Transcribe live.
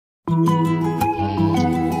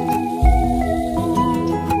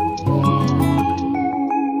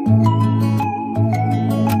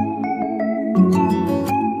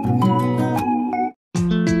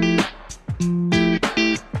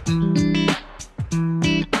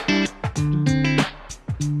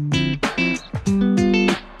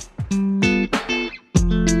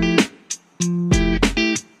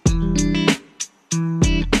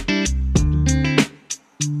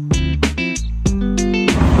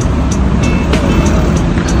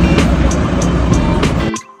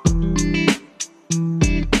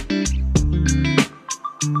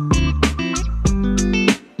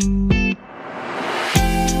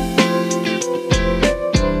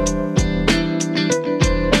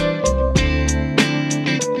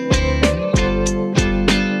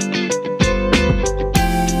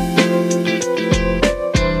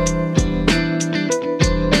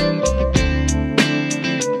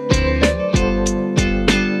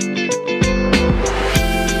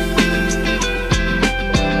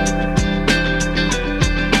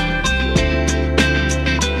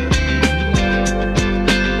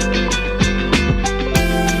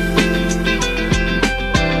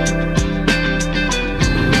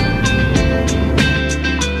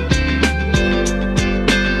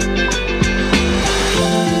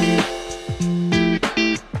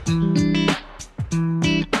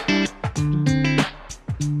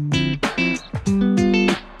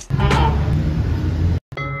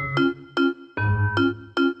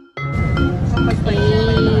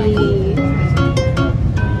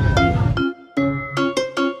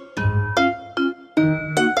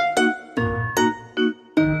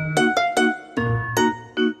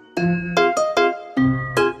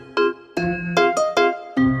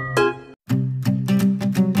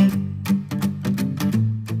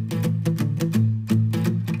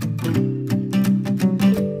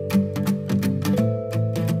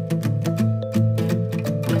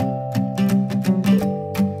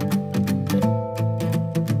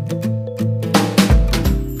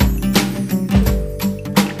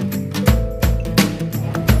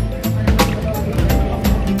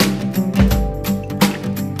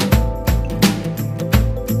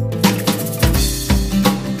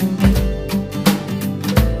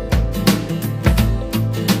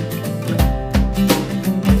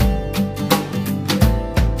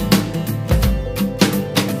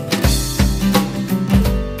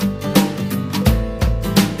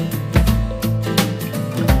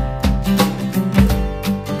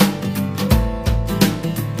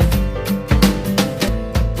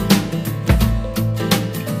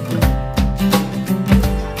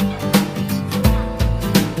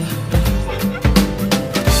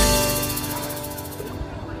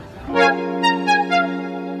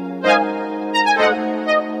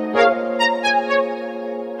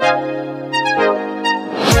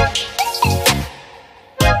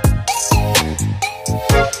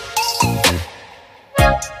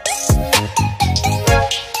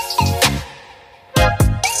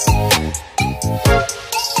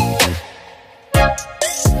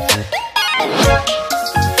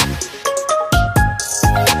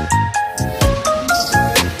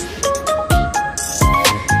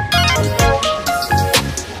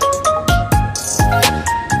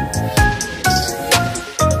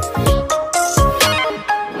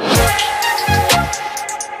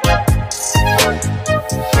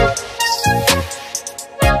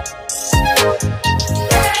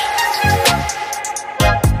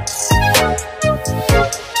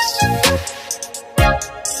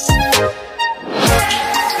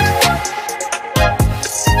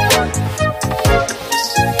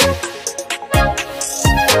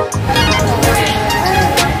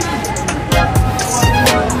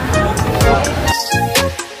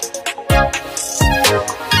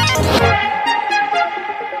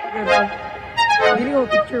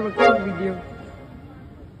mag-picture, mag-video.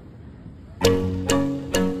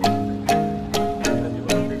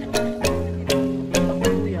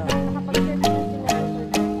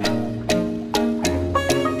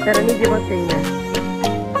 Pero hindi mo say na.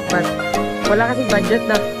 But wala kasing budget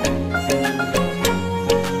na.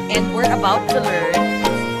 And we're about to learn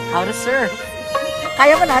how to surf.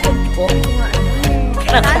 Kaya ba natin po?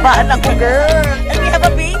 Kinakabahan ako, girl. And we have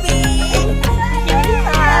a baby.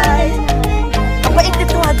 Hi. Ang bait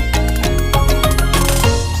nito.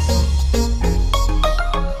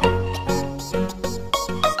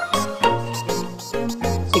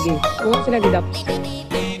 Sige, huwag sila didap.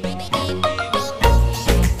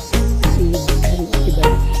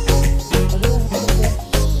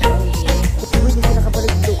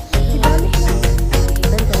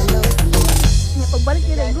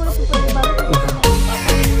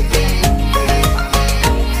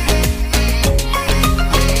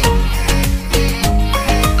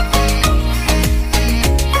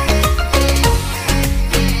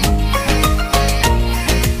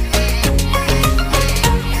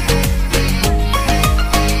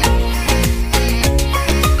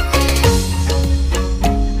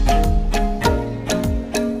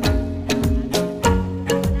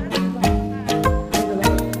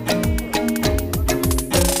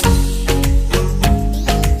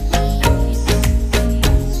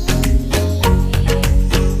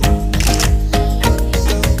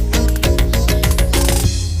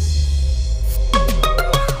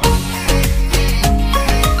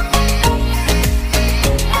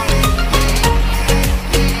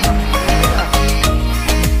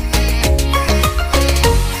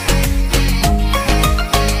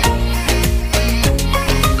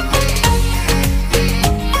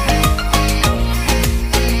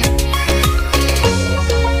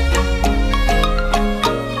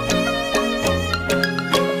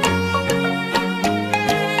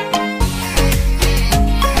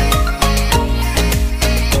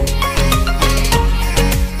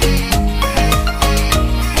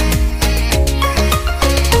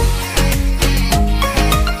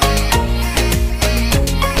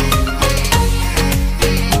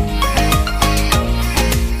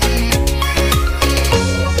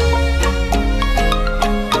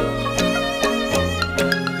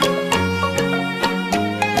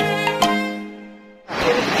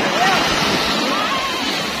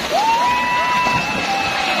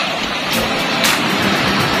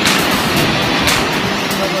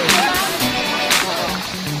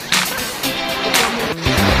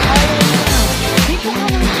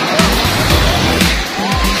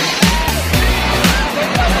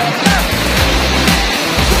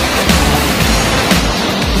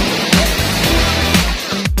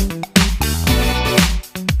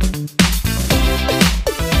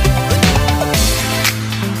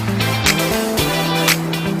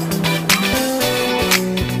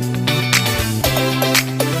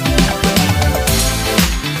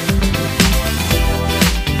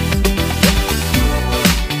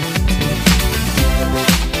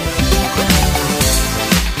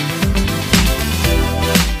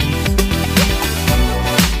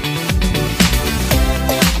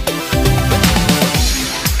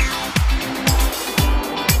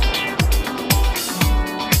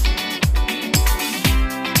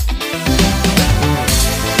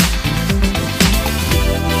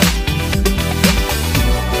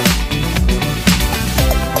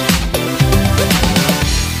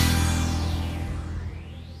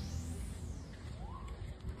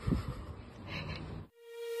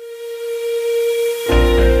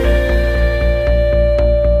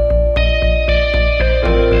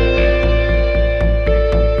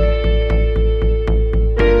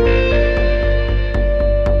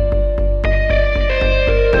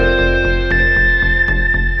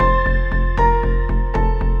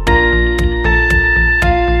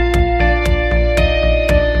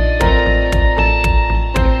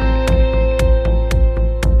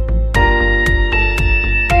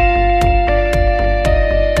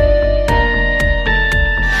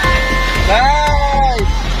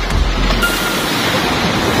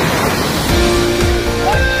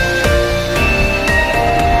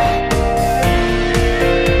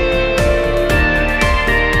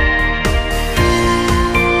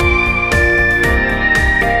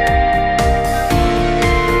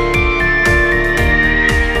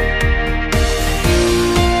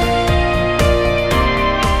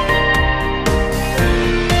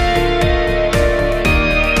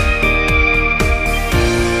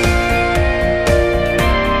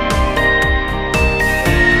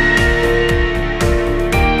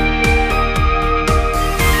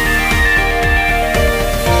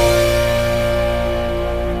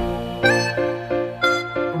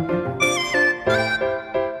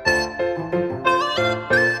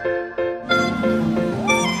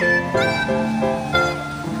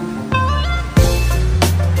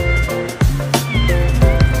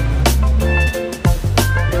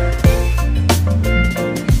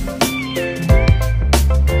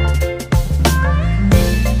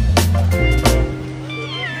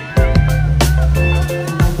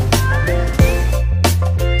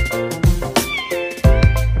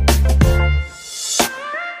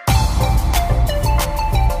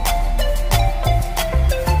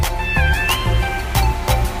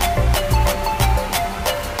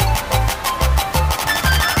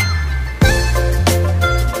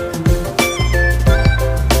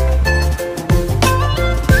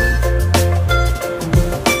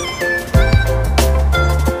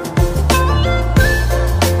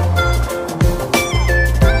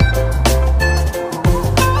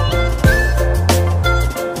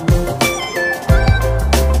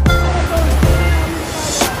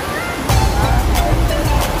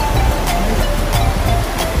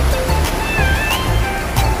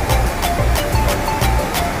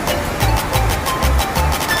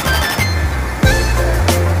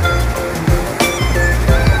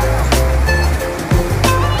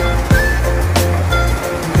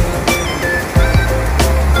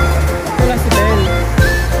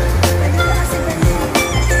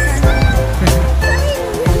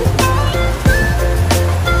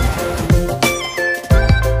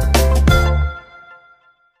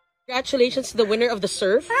 congratulations to the winner of the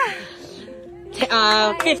surf.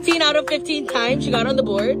 15 out of 15 times she got on the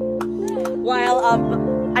board. While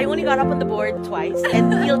I only got up on the board twice and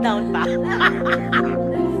kneeled down back.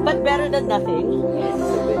 But better than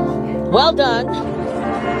nothing. Well done.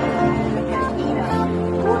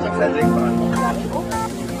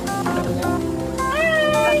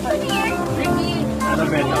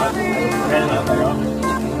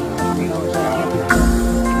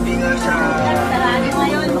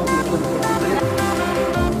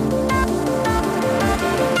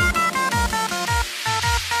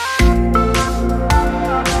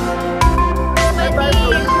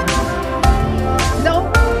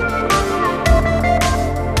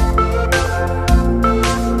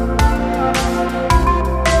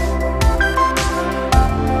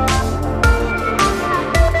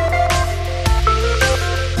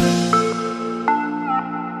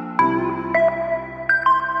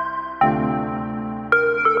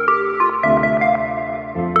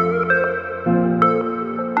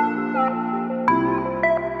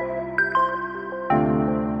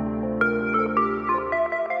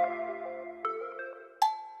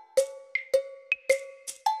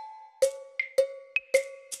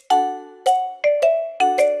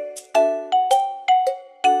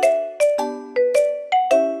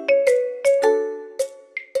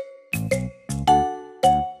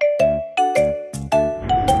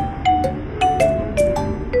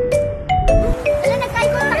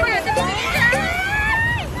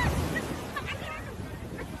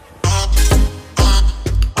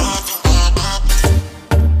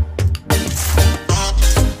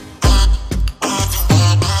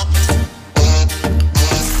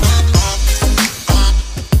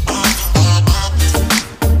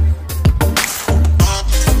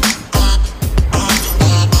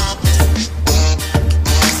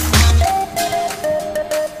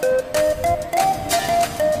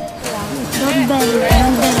 Donbelle,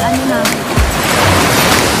 ano na?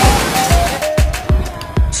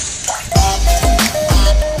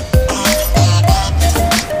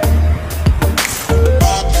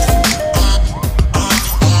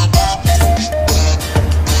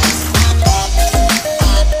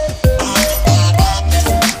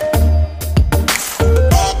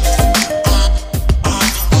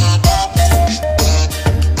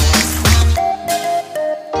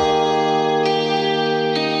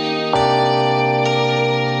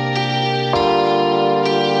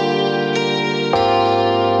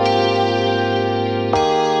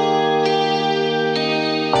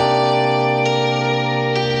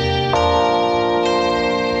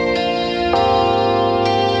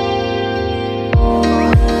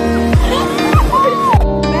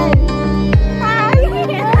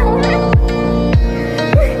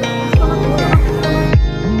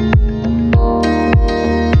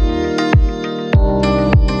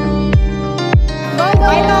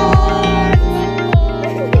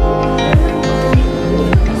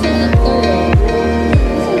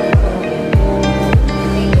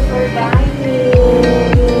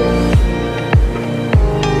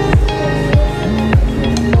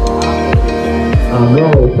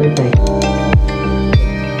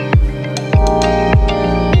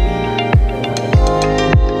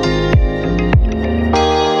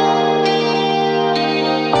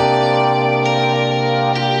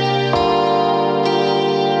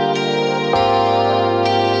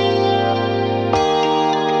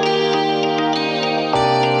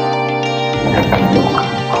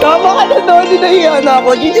 Tama ka na doon, dinahiyan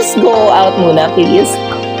ako. You just go out muna, please.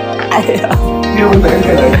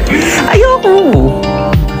 Ayoko.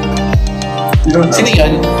 Sino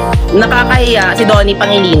yun? Nakakahiya, si Donny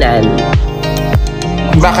Pangilinan.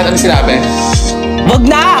 Bakit? Ano sinabi? Wag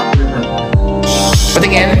na!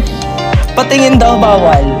 Patingin? Patingin daw,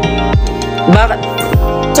 bawal. Bakit?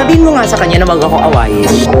 Sabihin mo nga sa kanya na wag ako awayin.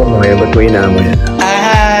 Oo, ngayon, ba't mo inaamo yan?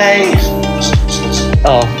 Hi!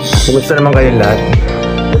 Oh. Kumusta naman kayong lahat?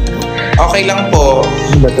 Okay lang po.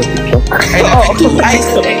 Ano ba ito, TikTok? I love you. Ay,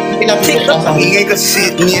 TikTok. Ang ingay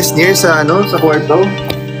kasi si near sa, sa kwarto.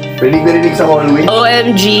 Rinig na rinig sa hallway.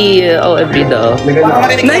 OMG. OMG daw. Baka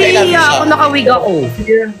marinig ko kay Nahihiya ako, nakawig ako.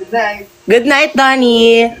 Good night. Good night,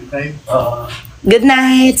 Donny. Good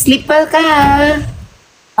night. Sleep well ka.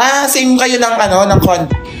 Same kayo ng ng con.